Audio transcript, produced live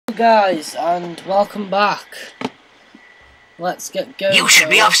guys, and welcome back. Let's get going. You should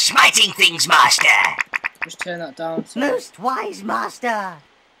be off smiting things, Master. Just turn that down. Most wise Master.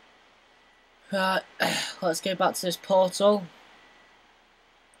 Right, let's go back to this portal.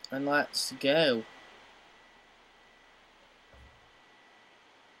 And let's go.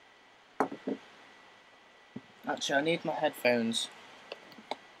 Actually, I need my headphones.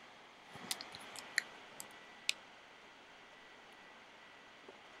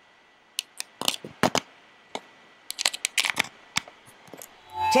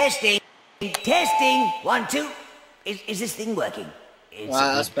 Testing. Testing. 1, 2. Is this thing working? It's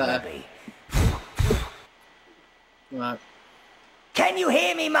right, that's better. Puppy. Right. Can you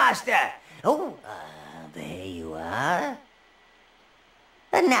hear me, Master? Oh, there you are.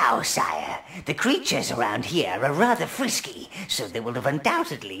 And now, sire, the creatures around here are rather frisky, so they will have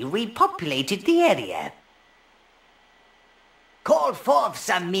undoubtedly repopulated the area. Call forth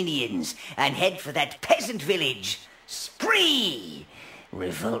some minions and head for that peasant village. Spree!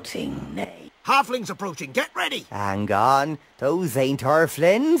 Revolting name. Halflings approaching, get ready! Hang on, those ain't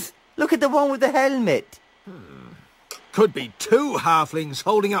halflings. Look at the one with the helmet. Could be 2 halflings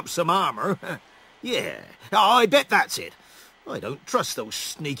holding up some armour. Yeah, I bet that's it. I don't trust those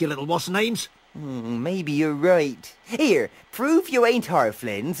sneaky little what's-names. Maybe you're right. Here, prove you ain't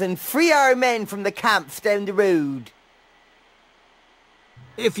halflings and free our men from the camps down the road.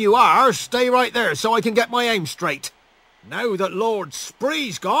 If you are, stay right there so I can get my aim straight. Now that Lord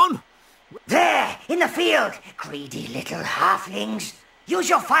Spree's gone... There, in the field, greedy little halflings. Use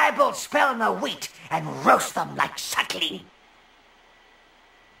your firebolt spell on the wheat and roast them like suckling.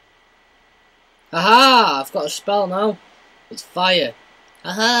 Aha! I've got a spell now. It's fire.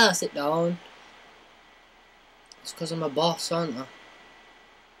 Aha! Sit down. It's because I'm a boss, aren't I?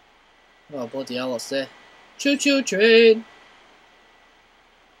 Oh, bloody hell, what's this? Choo-choo train!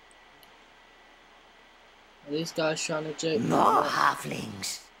 Are these guys trying to joke me? More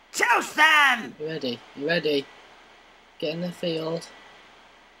halflings. Toast them! You ready? You ready? Get in the field.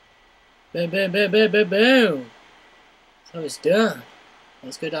 Boom, boom, boom, boom, boom, boom! So it's done.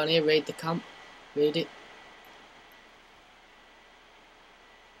 Let's go down here, raid the camp. Raid it.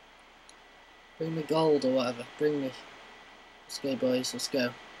 Bring me gold or whatever. Bring me. Let's go, boys. Let's go.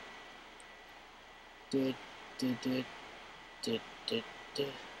 Do.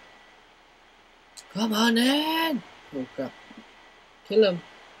 Come on in! Oh crap. Kill him.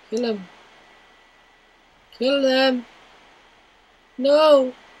 Kill him. Kill them.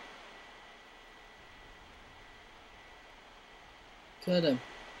 No! Kill him.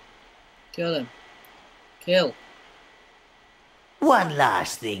 Kill him. Kill. One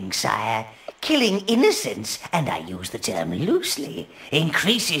last thing, sire. Killing innocents, and I use the term loosely,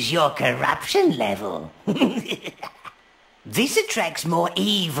 increases your corruption level. This attracts more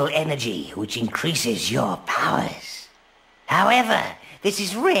evil energy, which increases your powers. However, this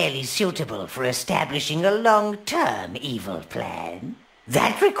is rarely suitable for establishing a long-term evil plan.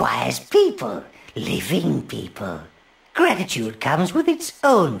 That requires people, living people. Gratitude comes with its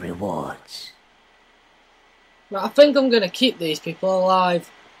own rewards. Right, I think I'm going to keep these people alive.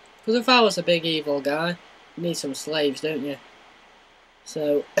 Because if I was a big evil guy, you need some slaves, don't you?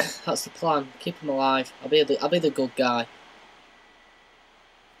 So, that's the plan. Keep them alive. I'll be the good guy.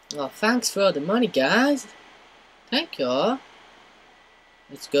 Oh, thanks for the money, guys. Thank you.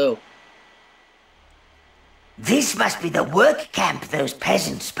 Let's go. This must be the work camp those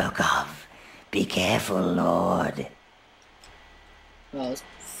peasants spoke of. Be careful, Lord. Right, let's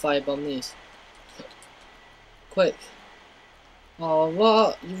firebomb these. Quick. Oh,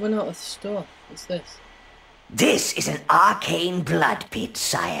 what? You've run out of stuff. What's this? This is an arcane blood pit,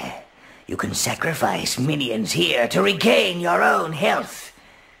 sire. You can sacrifice minions here to regain your own health.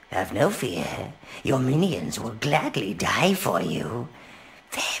 Have no fear. Your minions will gladly die for you.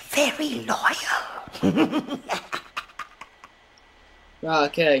 They're very loyal. Right,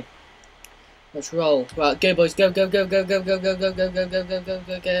 okay. Let's roll. Right, go boys, go, go, go, go, go, go, go, go, go, go, go, go, go,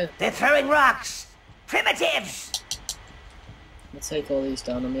 go, go. They're throwing rocks. Primitives! I'll take all these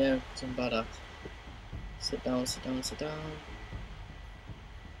down on my own, because I'm badass. Sit down, sit down, sit down.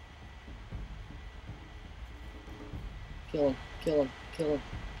 Kill him, kill him, kill him.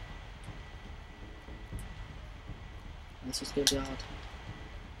 Let's just go yard.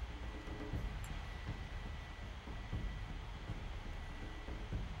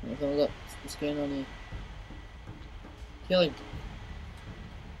 Hold up, what's going on here? Kill him.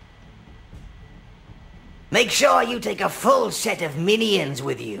 Make sure you take a full set of minions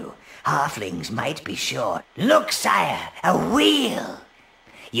with you. Halflings might be short. Look, sire, a wheel.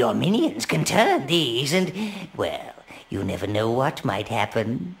 Your minions can turn these and, well, you never know what might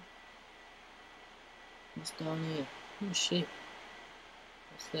happen. What's down here? Oh, sheep.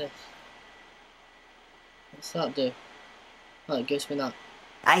 What's this? What's that do? Oh, it gives me that.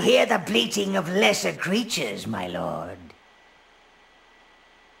 I hear the bleating of lesser creatures, my lord.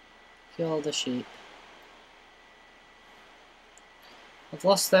 Kill the sheep. I've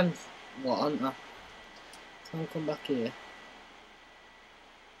lost them. What, haven't I? Time to come back here.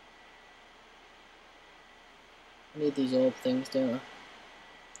 I need these orb things, don't I?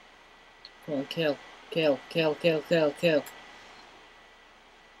 Come on, kill. Kill, kill, kill, kill, kill.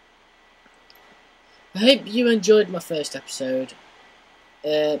 I hope you enjoyed my first episode.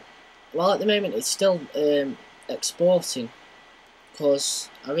 Well, at the moment it's still exporting, because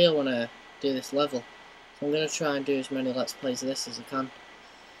I really want to do this level. So I'm going to try and do as many Let's Plays of this as I can.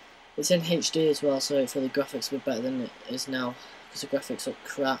 It's in HD as well, so hopefully the graphics will be better than it is now, because the graphics look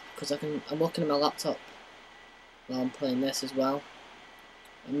crap. Because I'm looking at my laptop while I'm playing this as well,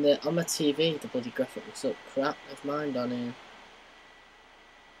 and on my TV the bloody graphics look crap. Never mind on a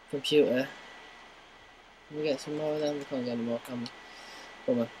computer. Can we get some more of them? We can't get any more, can we?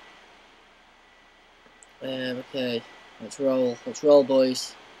 Bummer. Okay, let's roll,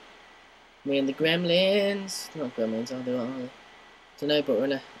 boys. Me and the gremlins. They're not gremlins, are they? What are they? Don't know, but we're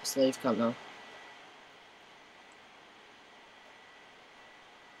in a slave camp now.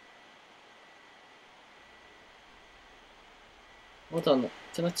 Hold on,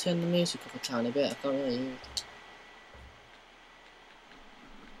 can I turn the music up a tiny bit? I can't really hear it.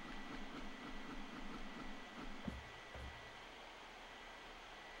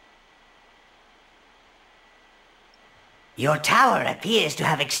 Your tower appears to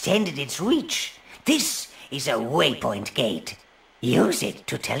have extended its reach. This is a waypoint gate. Use it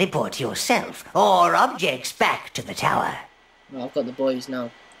to teleport yourself or objects back to the tower. Right, I've got the boys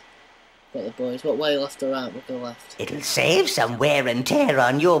now. Got the boys. What way, left or right? We'll go left. It'll save some wear and tear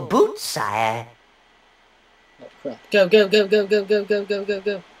on your boots, sire. Oh crap. Go, go, go, go, go, go, go, go, go,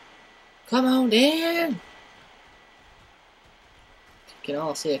 go. Come on in! Kicking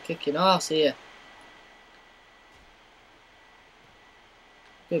arse here, kicking arse here.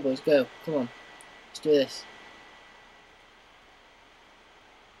 Go boys, go. Come on. Let's do this.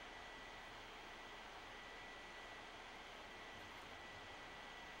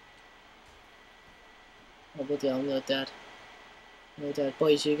 Oh bloody hell, I'm nearly dead. Nearly dead.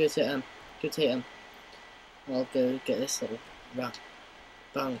 Boys, you go take him. Go take him. I'll go get this little rat.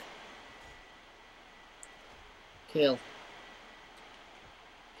 Bang. Kill.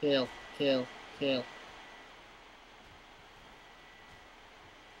 Kill. Kill. Kill.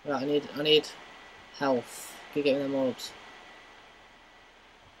 Right, I need health. Go get me them orbs.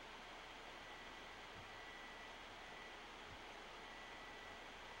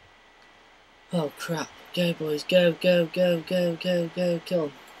 Oh crap. Go boys, go, go, go, go, go, go, kill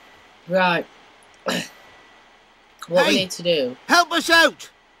 'em. Right. What we need to do Help us out!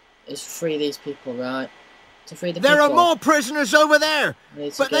 is free these people, right? To free the There people. are more prisoners over there, we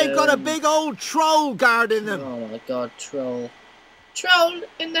need to but they've got a go- big old troll guarding them. Oh my god, troll. Troll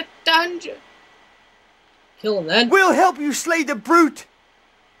in the dungeon! Kill him then. We'll help you slay the brute.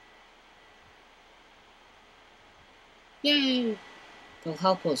 Yay! They'll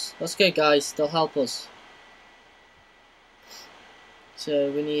help us. Let's go guys, they'll help us.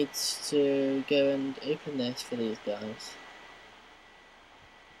 So we need to go and open this for these guys.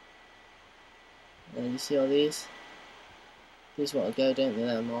 And you see all these? These want to go, don't they,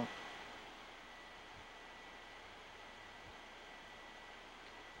 there more?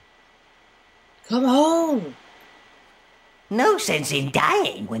 Come on! No sense in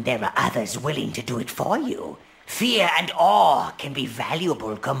dying when there are others willing to do it for you. Fear and awe can be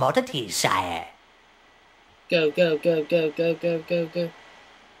valuable commodities, sire. Go, go, go, go, go, go, go, go.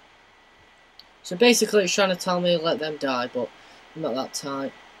 So basically it's trying to tell me to let them die, but I'm not that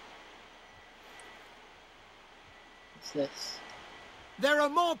type. What's this? There are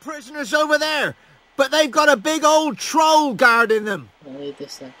more prisoners over there, but they've got a big old troll guarding them. I need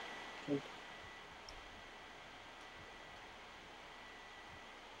this then. Come.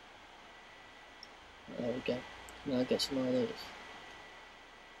 There we go. Now get some more of these.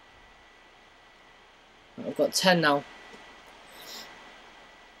 Right, I've got 10 now.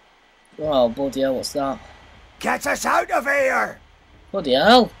 Oh, bloody hell, what's that? Get us out of here! Bloody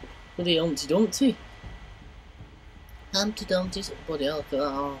hell! Bloody Humpty Dumpty. Humpty Dumpty's. Bloody hell, look at that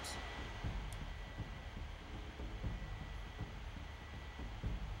arse.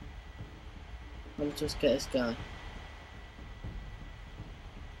 Let me just get this guy.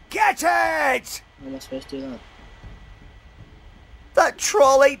 Get it! How am I supposed to do that? That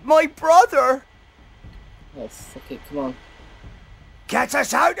troll ate my brother. Oh, fuck it, come on. Get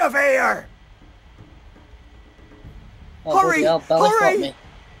us out of here! Oh, bloody hell, belly flop me.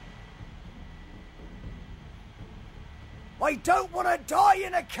 I don't want to die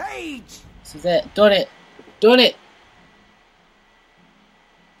in a cage! This is it. Done it. Done it.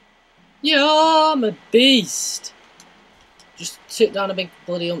 Yeah, I'm a beast. Just took down a big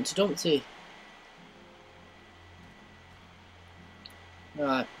bloody Humpty Dumpty.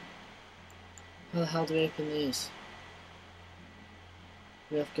 Right. How the hell do we open these?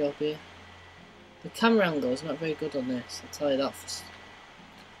 We have to go up here. The camera angle is not very good on this, I'll tell you that first.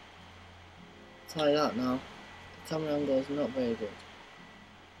 I'll tell you that now. The camera angle is not very good.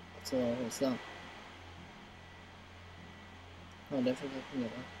 That's all, what's that? Oh, I don't think I can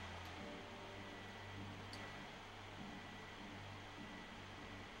get that.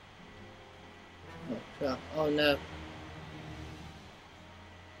 Oh crap, oh no.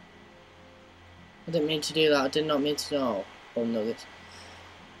 I didn't mean to do that, I did not mean to do that. Oh, nuggets.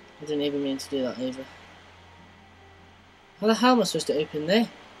 I didn't even mean to do that either. How the hell am I supposed to open there?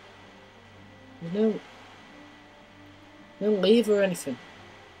 There's no lever or anything.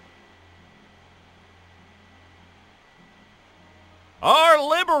 Our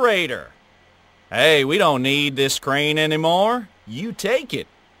liberator! Hey, we don't need this crane anymore. You take it.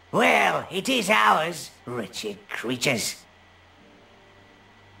 Well, it is ours, wretched creatures.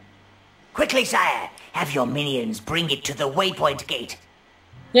 Quickly, sire, have your minions bring it to the waypoint gate.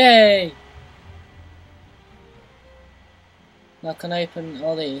 Yay! Now can I open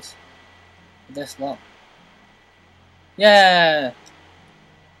all these? With this lot. Yeah!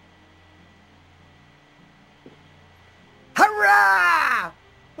 Hurrah!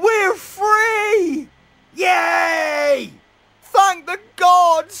 We're free! Yay! Thank the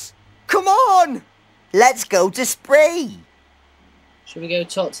gods! Come on! Let's go to Spree! Should we go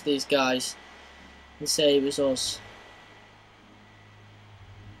talk to these guys and say it was us?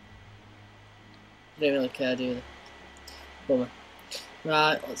 They don't really care, do they? Bummer.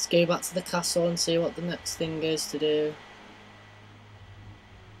 Right, let's go back to the castle and see what the next thing is to do.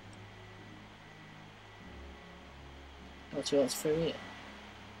 Actually, what's through here?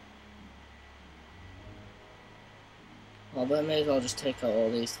 Oh, but I may as well just take out all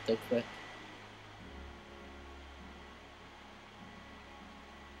these to go quick.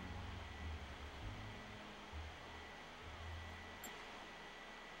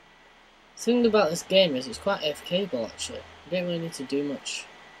 The thing about this game is it's quite AFK-able actually. You don't really need to do much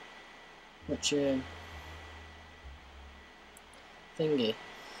thingy.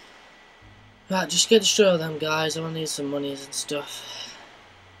 Right, just go destroy them guys, I will need some monies and stuff.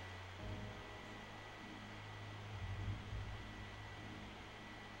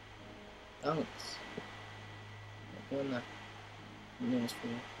 Thanks. Go in there. News for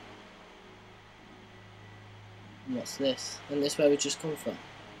you. And what's this? And this where we just come from?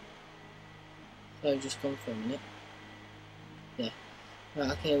 Where we just come from, isn't it? Yeah.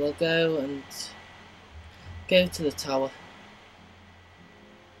 Right, okay, we'll go and go to the tower.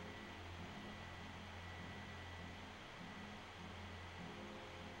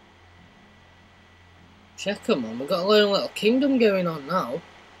 Check them on, we've got a own little kingdom going on now.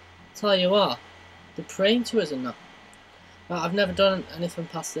 Tell you what, they're praying to us and that. Right, I've never done anything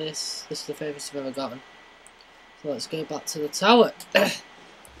past this. This is the favourite I've ever gotten. So let's go back to the tower.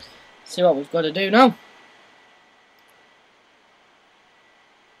 See what we've got to do now.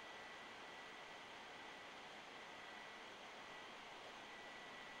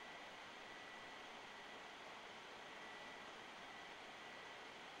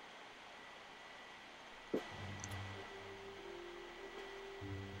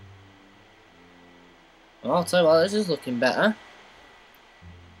 Well, I'll tell you what, this is looking better.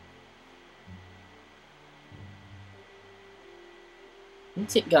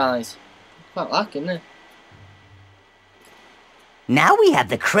 Isn't it, guys? Quite liking it. Now we have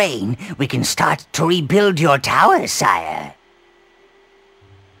the crane, we can start to rebuild your tower, sire.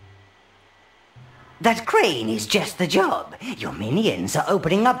 That crane is just the job. Your minions are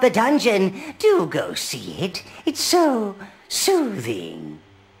opening up the dungeon. Do go see it. It's so soothing.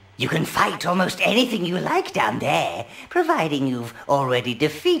 You can fight almost anything you like down there, providing you've already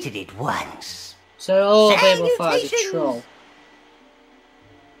defeated it once. So I'll be able to fight the troll.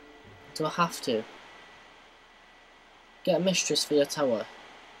 Do I have to? Get a mistress for your tower.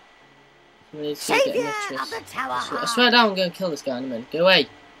 We need to get a mistress. I swear down I'm going to kill this guy in a minute. Go away.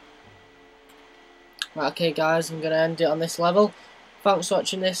 Right, okay guys, I'm going to end it on this level. Thanks for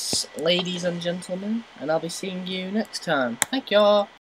watching this, ladies and gentlemen, and I'll be seeing you next time. Thank you all.